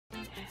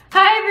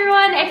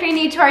if you're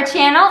new to our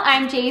channel.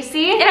 I'm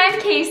Jacy. And I'm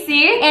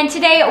Kacy. And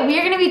today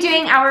we're gonna be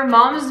doing our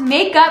mom's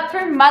makeup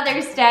for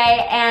Mother's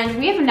Day. And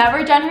we have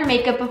never done her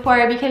makeup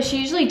before because she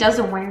usually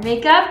doesn't wear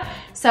makeup.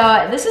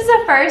 So this is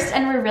a first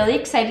and we're really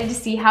excited to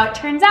see how it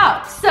turns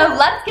out. So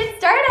let's get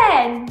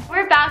started.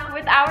 We're back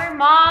with our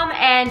mom,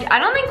 and I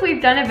don't think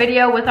we've done a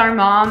video with our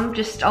mom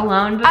just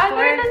alone before.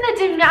 Other than the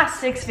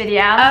gymnastics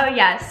video. Oh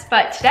yes,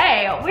 but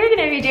today we're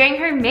gonna be doing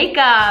her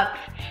makeup.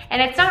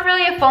 And it's not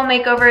really a full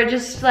makeover,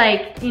 just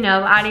like, you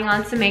know, adding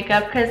on some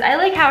makeup because I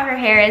like how her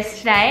hair is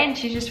today and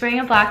she's just wearing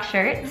a black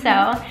shirt,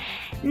 so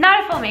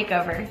not a full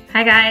makeover.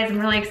 Hi guys, I'm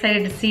really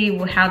excited to see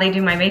how they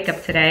do my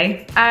makeup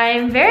today.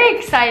 I'm very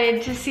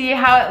excited to see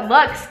how it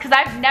looks because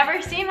I've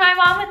never seen my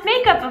mom with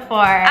makeup before.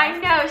 I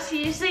know,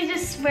 she usually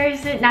just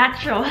wears it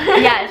natural.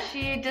 Yeah,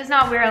 she does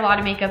not wear a lot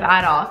of makeup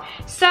at all.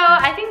 So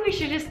I think we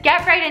should just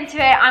get right into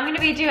it. I'm gonna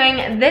be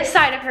doing this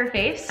side of her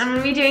face. I'm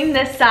gonna be doing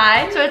this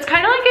side. So it's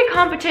kind of like a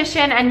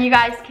competition and you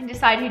guys can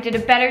decide who did a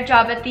better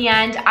job at the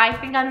end. I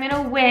think I'm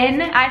gonna win.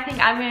 I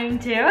think I'm going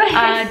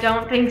to.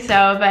 Don't think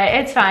so, but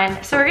it's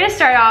fine. So we're gonna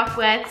start off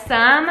with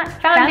some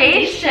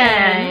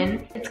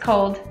foundation. It's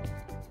cold.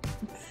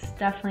 It's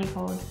definitely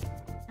cold.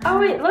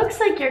 Oh, it looks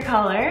like your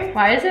color.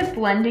 Why is it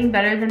blending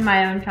better than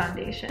my own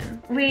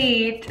foundation?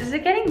 Wait, is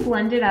it getting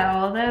blended at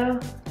all though?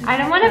 I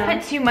don't want to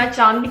put too much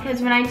on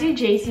because when I do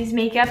Jacy's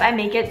makeup, I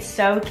make it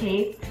so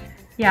caked.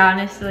 Yeah,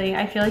 honestly,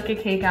 I feel like a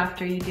cake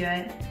after you do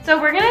it.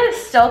 So we're gonna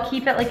still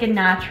keep it like a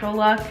natural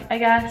look, I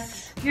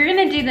guess. You're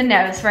gonna do the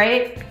nose,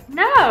 right?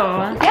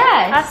 No.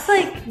 Yes. That's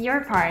like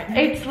your part.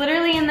 It's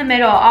literally in the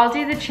middle. I'll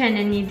do the chin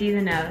and you do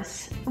the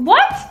nose.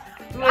 What?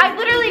 I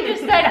literally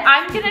just said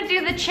I'm gonna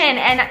do the chin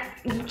and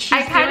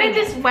I kind of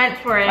just went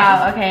for it.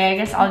 Wow, okay, I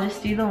guess I'll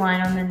just do the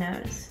line on the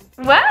nose.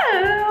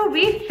 Whoa,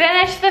 we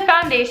finished the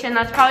foundation.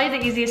 That's probably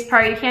the easiest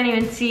part. You can't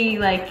even see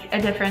like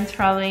a difference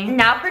probably.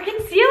 Now for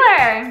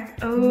concealer.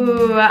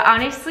 Ooh,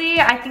 honestly,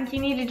 I think you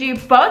need to do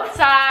both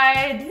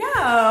sides.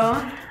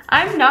 No.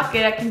 I'm not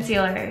good at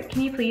concealer.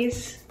 Can you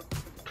please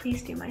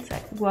do my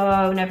side?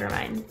 Whoa, never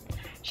mind.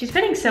 She's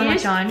putting so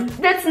much on.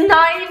 That's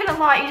not even a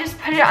lot. You just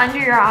put it under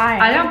your eye.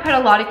 I don't put a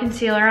lot of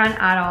concealer on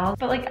at all,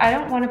 but like I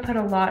don't want to put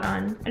a lot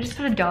on. I just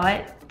put a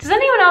dot. Does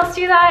anyone else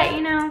do that,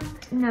 you know?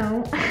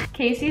 No.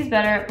 Kacy's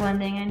better at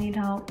blending. I need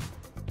help.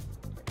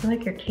 I feel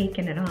like you're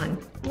caking it on.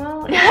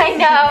 Well, I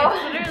know.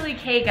 It's literally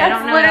cake. That's I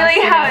don't know literally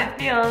what how else it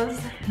feels.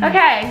 to do.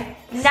 Okay.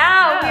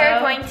 Now So- we are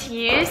going to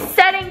use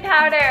setting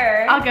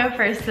powder. I'll go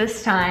first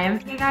this time.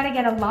 You gotta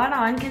get a lot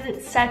on because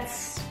it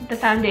sets the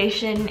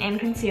foundation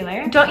and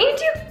concealer. Don't you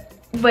do...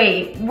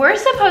 Wait, we're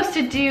supposed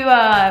to do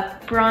a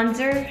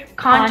bronzer,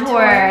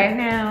 contour.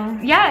 No.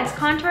 Yes,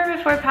 contour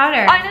before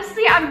powder.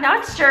 Honestly, I'm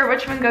not sure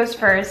which one goes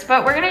first,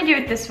 but we're gonna do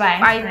it this way.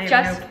 I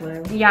have no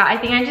clue. Yeah, I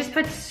think I just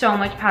put so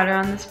much powder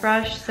on this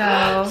brush,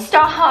 so.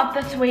 Stop,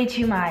 that's way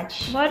too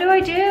much. What do I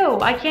do?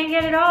 I can't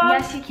get it off.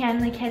 Yes, you can,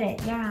 like hit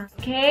it, yeah.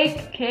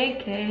 Cake, cake,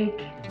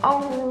 cake.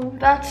 Oh,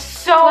 that's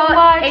so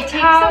much It takes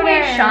powder.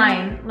 away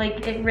shine.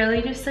 Like, it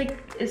really just like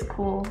is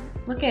cool.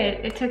 Look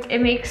at it.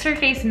 It makes her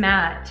face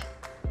matte.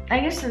 I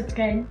guess that's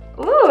good.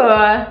 Ooh,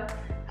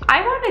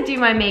 I want to do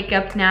my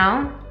makeup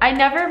now. I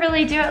never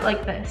really do it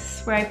like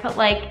this, where I put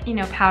like, you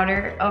know,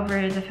 powder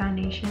over the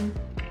foundation.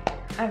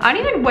 Okay. I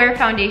don't even wear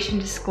foundation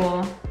to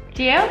school.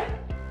 Do you? No,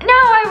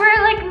 I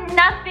wear like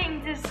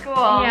nothing to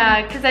school.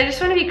 Yeah, because I just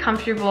want to be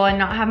comfortable and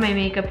not have my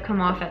makeup come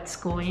off at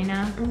school, you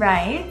know?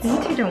 Right.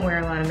 You two don't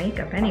wear a lot of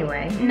makeup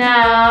anyway.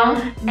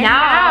 No.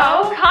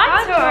 Now,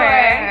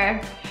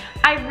 contour.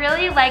 I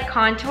really like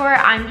contour.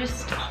 I'm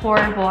just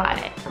horrible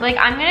at it. Like,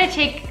 I'm gonna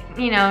take,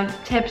 you know,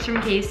 tips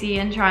from Kacy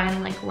and try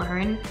and like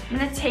learn. I'm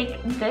gonna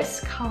take this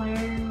color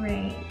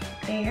right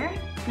there.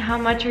 How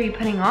much are you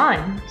putting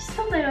on? Just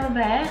a little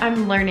bit.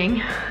 I'm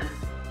learning.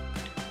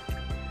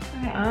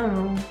 Okay.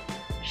 Oh,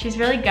 she's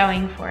really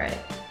going for it.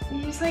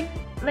 You just like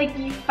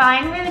you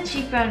find where the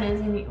cheekbone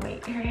is and you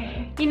wait right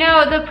here. You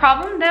know, the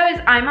problem though is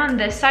I'm on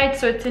this side,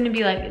 so it's gonna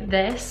be like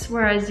this,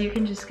 whereas you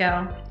can just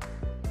go.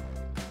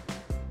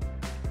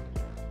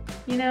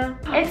 You know?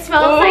 It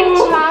smells like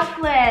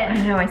chocolate.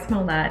 I know, I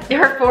smell that.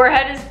 Her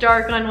forehead is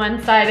dark on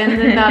one side and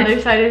then the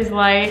other side is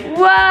light.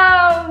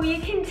 Whoa,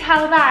 you can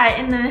tell that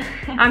in the...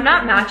 I'm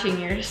not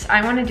matching yours.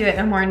 I want to do it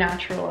a more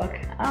natural look.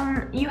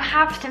 You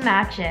have to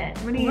match it.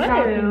 What are you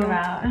talking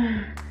about?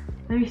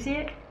 Let me see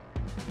it.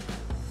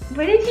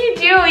 What did you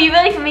do? You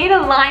like made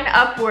a line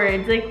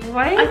upwards. Like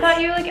what? I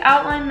thought you like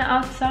outlined the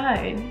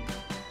outside.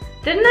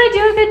 Didn't I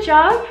do a good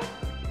job?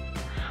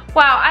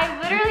 Wow, I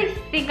literally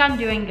think I'm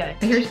doing good.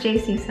 Here's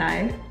Jacy's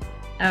side.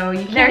 Oh,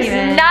 you can't There's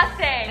even.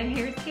 nothing. And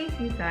here's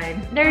Kacy's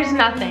side. There's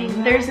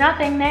nothing. There's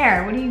nothing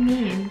there. What do you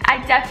mean?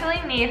 I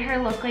definitely made her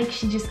look like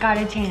she just got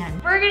a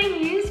tan. We're gonna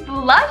use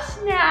blush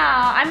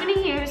now. I'm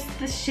gonna use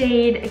the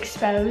shade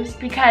Exposed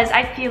because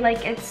I feel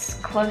like it's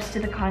close to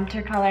the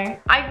contour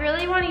color. I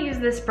really want to use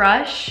this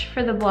brush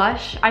for the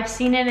blush. I've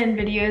seen it in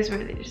videos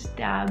where they just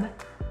dab.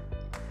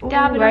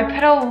 Dab it. I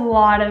put a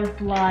lot of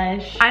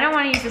blush. I don't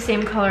want to use the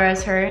same color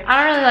as her.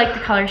 I don't really like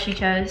the color she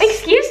chose.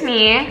 Excuse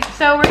me.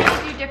 So we're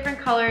gonna do different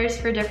colors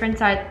for different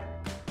sides.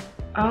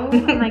 Oh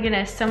my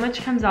goodness, so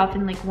much comes off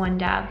in like one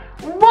dab.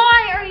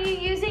 Why are you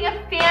using a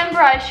fan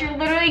brush? You're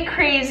literally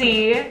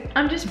crazy.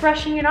 I'm just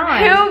brushing it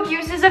on. Who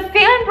uses a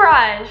fan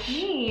brush?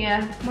 Me.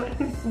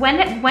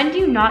 When do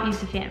you not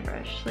use a fan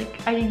brush?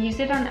 Like, I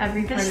use it on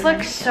every part. This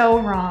looks so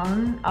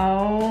wrong.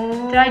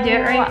 Oh. Did I do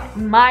it right?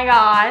 My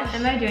gosh.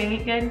 Am I doing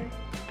it good?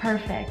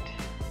 Perfect.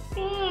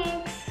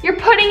 Thanks. You're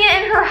putting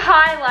it in her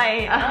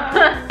highlight.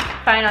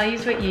 Fine, I'll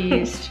use what you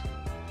used.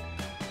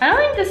 I don't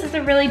think this is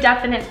a really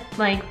definite,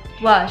 like,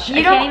 blush.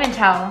 I can't even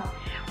tell.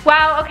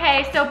 Wow,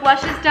 okay, so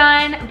blush is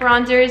done,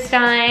 bronzer is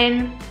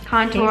done,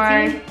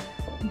 contour.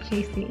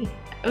 Jacy.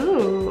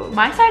 Ooh,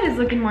 my side is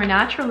looking more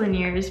natural than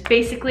yours.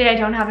 Basically, I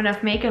don't have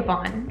enough makeup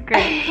on.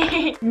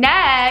 Great.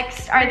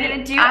 Next, are we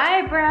gonna do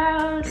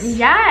eyebrows?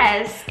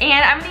 Yes,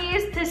 and I'm gonna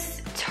use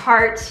this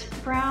Tarte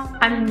brow.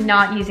 I'm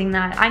not using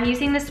that. I'm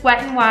using this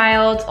Wet n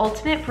Wild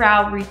Ultimate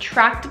Brow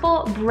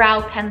Retractable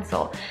Brow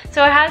Pencil.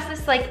 So it has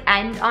this like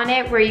end on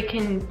it where you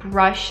can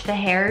brush the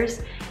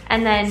hairs,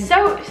 and then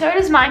so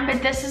does mine,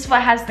 but this is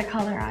what has the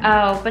color on it.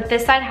 Oh, but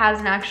this side has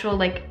an actual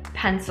like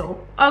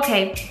pencil.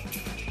 Okay,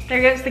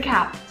 there goes the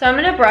cap. so I'm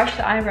gonna brush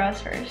the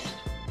eyebrows first.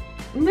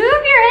 Move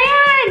your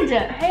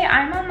hand. Hey,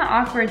 I'm on the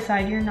awkward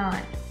side, you're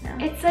not. No.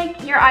 It's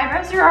like your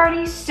eyebrows are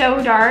already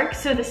so dark,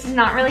 so this is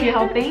not really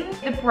helping.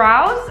 The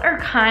brows are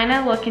kind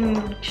of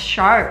looking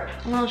sharp,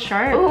 a little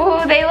sharp.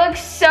 Ooh, they look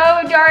so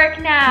dark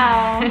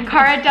now.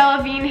 Cara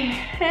Delevingne,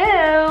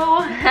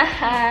 who?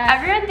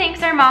 Everyone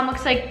thinks our mom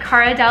looks like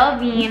Cara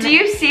Delevingne. Do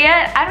you see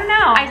it? I don't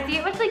know. I see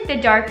it with like the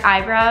dark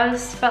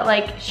eyebrows, but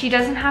like she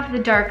doesn't have the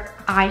dark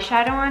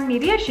eyeshadow on.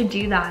 Maybe I should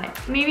do that.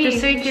 Maybe just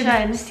so you should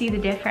can see the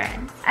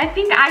difference. I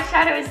think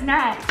eyeshadow is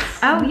next.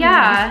 Oh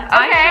yeah,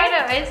 Okay.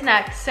 eyeshadow is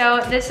next. So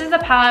this is the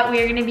palette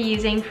we are gonna be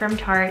using from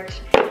Tarte.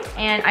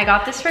 And I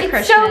got this for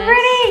Christmas. So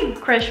pretty.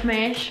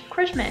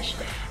 Christmas.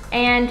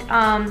 And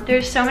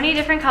there's so many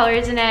different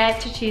colors in it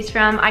to choose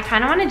from. I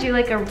kind of want to do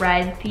like a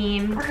red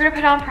theme. We're gonna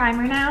put on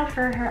primer now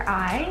for her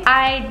eye.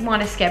 I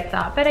want to skip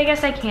that, but I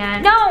guess I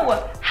can't.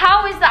 No,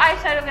 how is the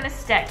eyeshadow gonna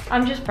stick?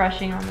 I'm just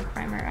brushing on the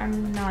primer.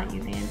 I'm not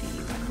using a beauty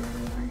blender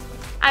anymore.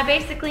 I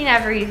basically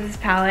never use this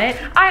palette.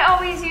 I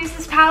always use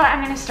this palette.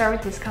 I'm gonna start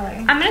with this color.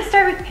 I'm gonna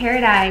start with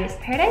Paradise.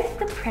 Paradise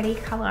is a pretty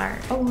color.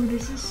 Oh,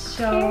 this is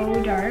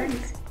so dark.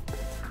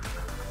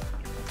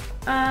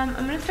 I'm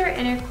gonna start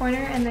inner corner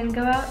and then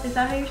go out. Is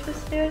that how you're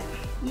supposed to do it?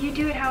 You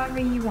do it however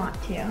you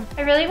want to.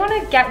 I really want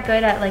to get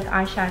good at like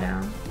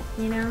eyeshadow,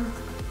 you know?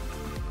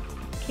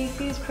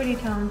 Kacy is pretty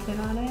talented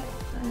on it.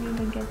 I need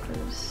to get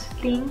those.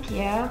 Thank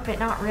you, but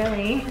not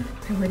really.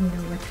 I wouldn't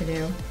know what to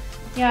do.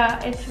 Yeah,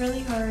 it's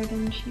really hard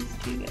and she's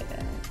too good at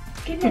it.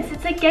 Goodness,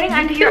 it's like getting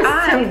under your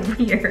eye. So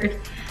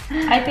weird.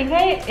 I think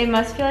it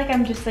must feel like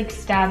I'm just like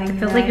stabbing It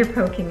feels like you're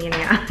poking me in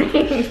the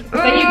eye.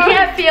 But you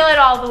can't feel it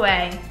all the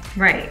way.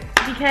 Right.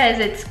 Because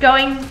it's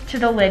going to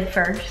the lid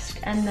first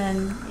and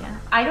then, yeah.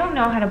 I don't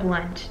know how to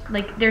blend.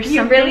 Like there's You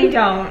something. really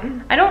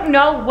don't. I don't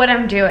know what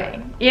I'm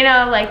doing. You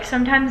know, like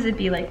sometimes it'd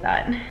be like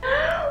that. Wow,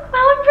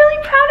 I'm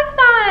really proud of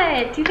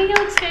that. Do you think it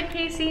looks good,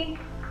 Kacy?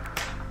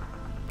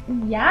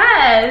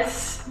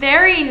 Yes,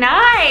 very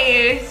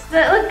nice. Does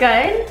it look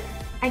good?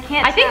 I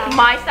can't I think tell.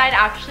 my side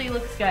actually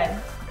looks good.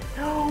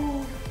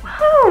 Oh,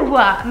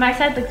 Whoa, my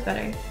side looks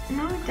better.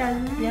 no it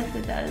doesn't. Yes,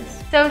 it does.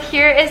 So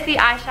here is the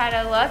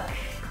eyeshadow look.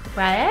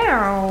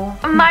 Wow.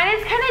 Mine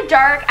is kind of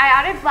dark. I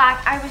added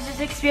black. I was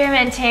just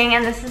experimenting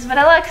and this is what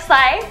it looks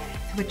like.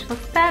 Which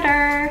looks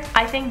better?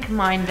 I think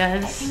mine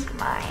does. I think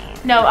mine.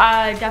 No,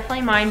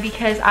 definitely mine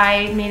because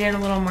I made it a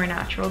little more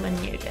natural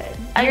than you did.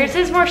 Yours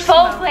is more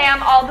full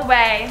glam all the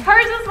way.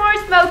 Hers is more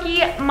smoky,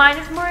 mine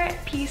is more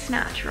peace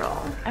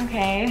natural.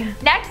 Okay.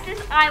 Next is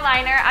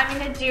eyeliner. I'm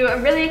gonna do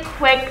a really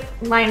quick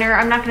liner.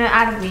 I'm not gonna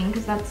add a wing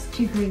because that's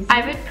too crazy.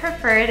 I would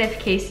prefer it if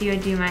Kacy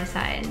would do my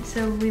side.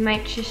 So we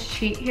might just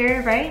cheat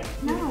here, right?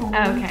 No.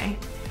 Oh, okay.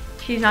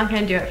 She's not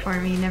gonna do it for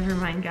me, never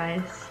mind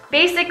guys.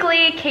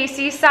 Basically,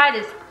 Kacy's side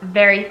is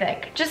very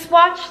thick. Just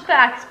watch the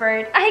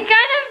expert. I kind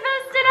of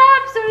messed it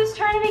up, so I was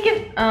trying to make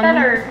it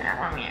better.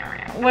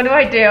 What do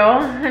I do?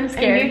 I'm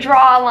scared. And you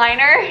draw a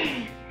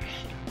liner.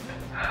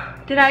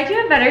 Did I do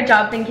a better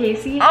job than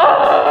Kacy?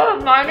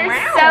 Oh, mine is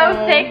Wow.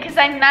 so thick because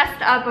I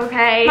messed up,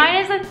 okay?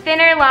 Mine is a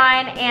thinner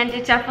line and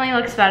it definitely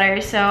looks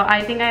better, so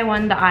I think I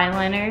won the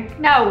eyeliner.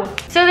 No.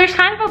 So there's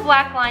kind of a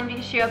black line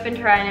because she opened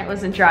her eye and it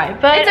wasn't dry,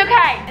 but It's okay.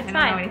 I It's don't know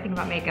fine. anything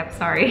about makeup,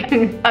 sorry.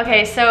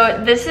 Okay,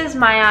 so this is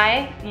my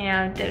eye. You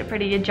know, did a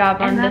pretty good job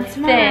on And the that's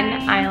thin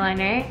mine.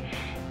 eyeliner.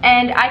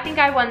 And I think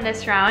I won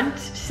this round.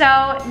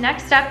 So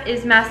next up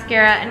is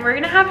mascara, and we're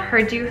gonna have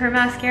her do her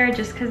mascara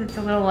just because it's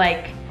a little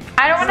like,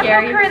 I don't want to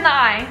Scary. poke her in the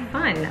eye.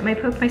 Fun. I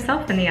might poke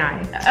myself in the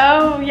eye.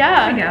 oh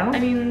yeah. There you go. I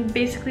mean,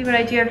 basically what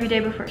I do every day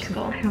before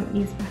school. I don't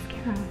use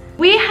mascara.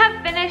 We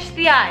have finished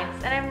the eyes,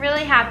 and I'm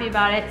really happy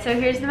about it. So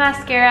here's the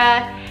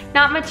mascara.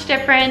 Not much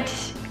different.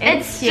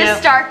 It's cute.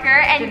 just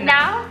darker, and Didn't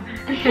now,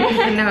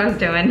 Didn't know what I was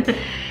doing.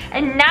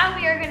 and now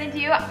we are gonna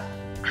do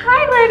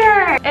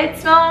highlighter. It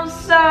smells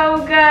so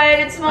good.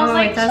 It smells Oh,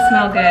 like it does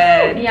smell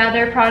good. Yeah,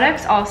 their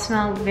products all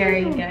smell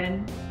very good.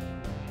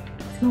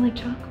 It smells like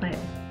chocolate.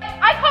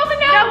 I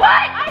No,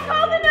 what? I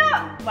called the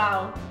nose.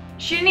 Wow.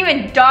 She didn't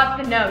even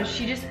dot the nose.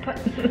 She just put.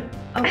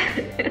 Oh.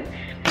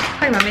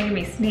 Talking about making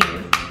me sneeze.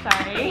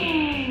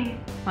 Sorry.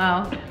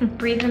 Wow.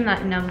 Breathe in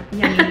that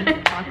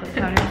yummy chocolate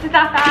powder. Is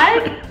that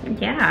bad?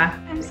 Yeah.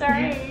 I'm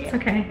sorry. It's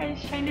okay. I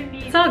was trying to be.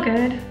 It's all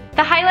good.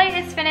 The highlight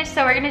is finished,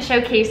 so we're gonna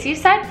show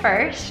Kacy's side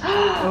first.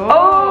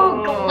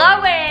 Oh,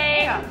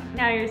 glowing.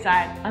 Now your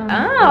side.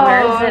 Oh.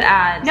 Where is it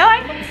at? No, I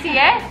can see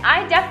it.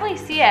 I definitely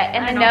see it.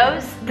 And the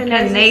nose. The nose.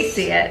 Can they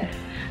see it?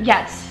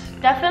 Yes.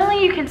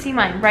 Definitely you can see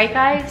mine, right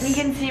guys? You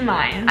can see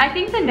mine. I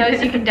think the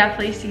nose you can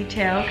definitely see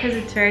too, because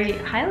it's very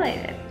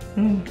highlighted.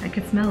 I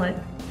could smell it.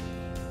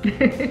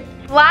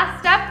 Last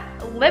step,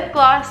 lip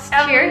gloss.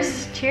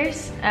 Cheers.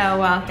 Cheers. Oh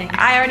wow, thanks.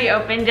 I already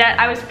opened it.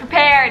 I was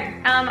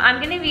prepared.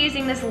 I'm gonna be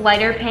using this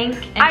lighter pink.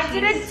 And I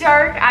did a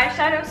dark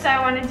eyeshadow, so I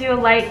want to do a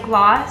light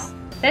gloss.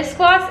 This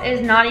gloss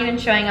is not even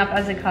showing up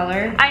as a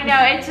color. I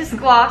know, it's just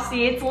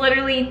glossy. It's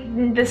literally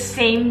the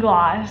same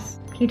gloss.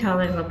 Can you tell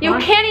there's lip gloss? You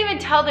can't even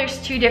tell there's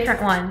two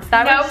different ones.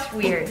 That was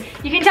weird.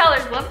 You can tell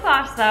there's lip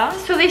gloss though.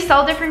 So they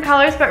sell different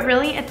colors, but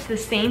really it's the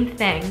same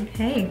thing.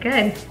 Hey,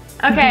 good.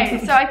 Okay,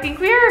 so I think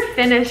we are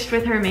finished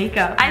with her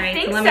makeup. I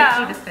think so. so. Let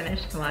me see this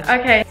finished look.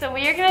 Okay, so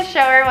we are gonna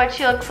show her what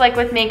she looks like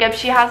with makeup.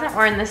 She hasn't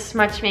worn this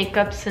much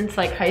makeup since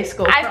like high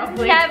school. I've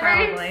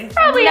never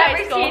Probably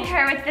seen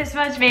her with this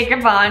much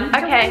makeup on.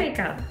 Okay.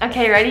 Makeup.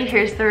 Okay, ready?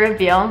 Here's the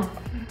reveal.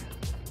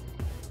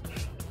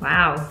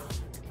 Wow.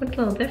 Looks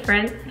a little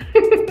different.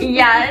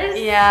 Yes.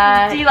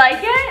 Yeah. Do you like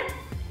it?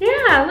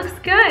 Yeah, it looks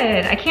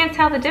good. I can't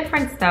tell the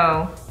difference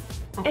though.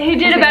 Who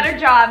did a better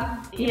job?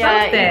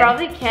 Yeah, both did. you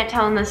probably can't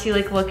tell unless you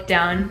like look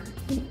down.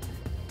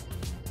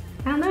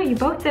 I don't know, you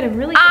both did a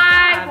really good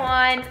I job.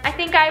 won. I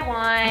think I won.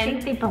 I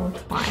think they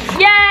both won.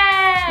 Yay!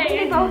 I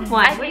think they both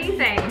won. I What do you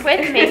think?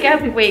 With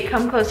makeup, wait,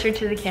 come closer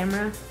to the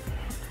camera.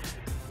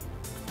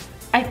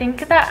 I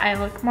think that I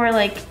look more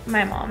like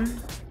my mom.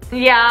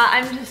 Yeah,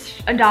 I'm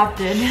just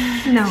adopted.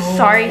 No.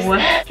 Sorry.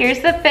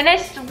 Here's the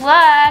finished look.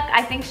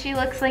 I think she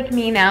looks like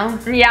me now.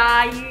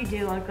 Yeah, you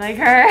do look like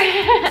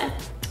her.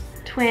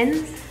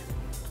 Twins?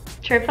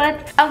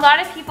 Triplets? A lot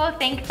of people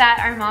think that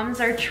our moms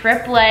are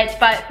triplets,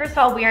 but first of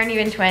all, we aren't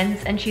even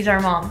twins and she's our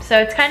mom. So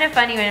it's kind of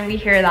funny when we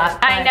hear that.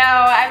 I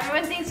know,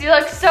 everyone thinks you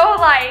look so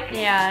alike.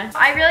 Yeah.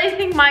 I really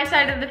think my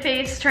side of the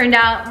face turned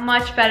out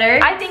much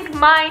better. I think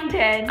mine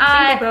did.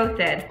 I think they both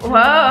did.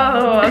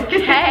 Whoa,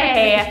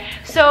 okay.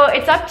 So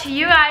it's up to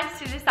you guys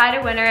to decide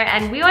a winner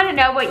and we want to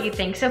know what you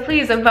think. So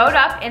please vote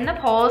up in the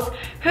polls.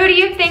 Who do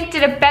you think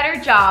did a better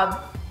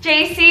job?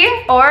 Jacy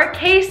or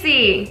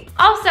Kacy?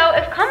 Also,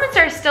 if comments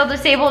are still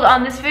disabled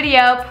on this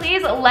video,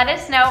 please let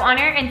us know on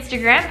our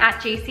Instagram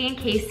at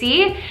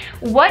JacyandKacy.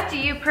 What do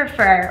you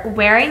prefer,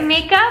 wearing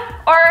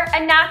makeup Or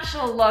a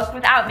natural look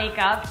without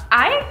makeup?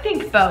 I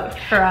think both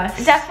for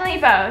us. Definitely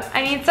both.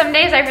 I mean, some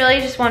days I really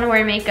just want to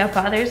wear makeup,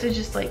 others are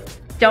just like,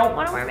 don't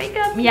want to wear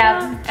makeup.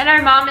 Yeah. And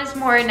our mom is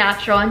more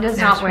natural and does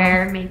not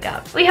wear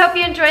makeup. We hope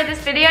you enjoyed this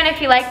video, and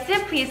if you liked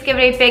it, please give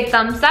it a big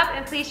thumbs up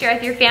and please share it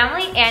with your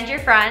family and your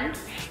friends.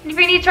 And if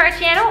you're new to our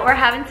channel or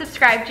haven't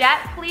subscribed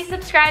yet, please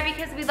subscribe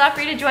because we'd love for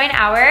you to join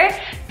our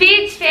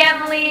beach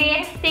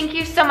family. Thank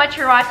you so much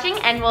for watching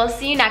and we'll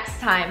see you next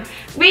time.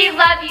 We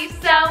love you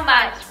so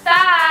much.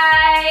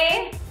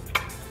 Bye.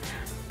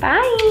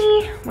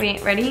 Bye.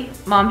 Wait, ready?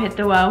 Mom hit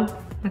the whoa.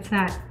 What's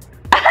that?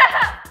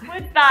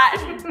 What's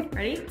that?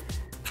 Ready?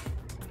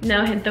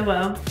 No, hit the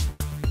whoa.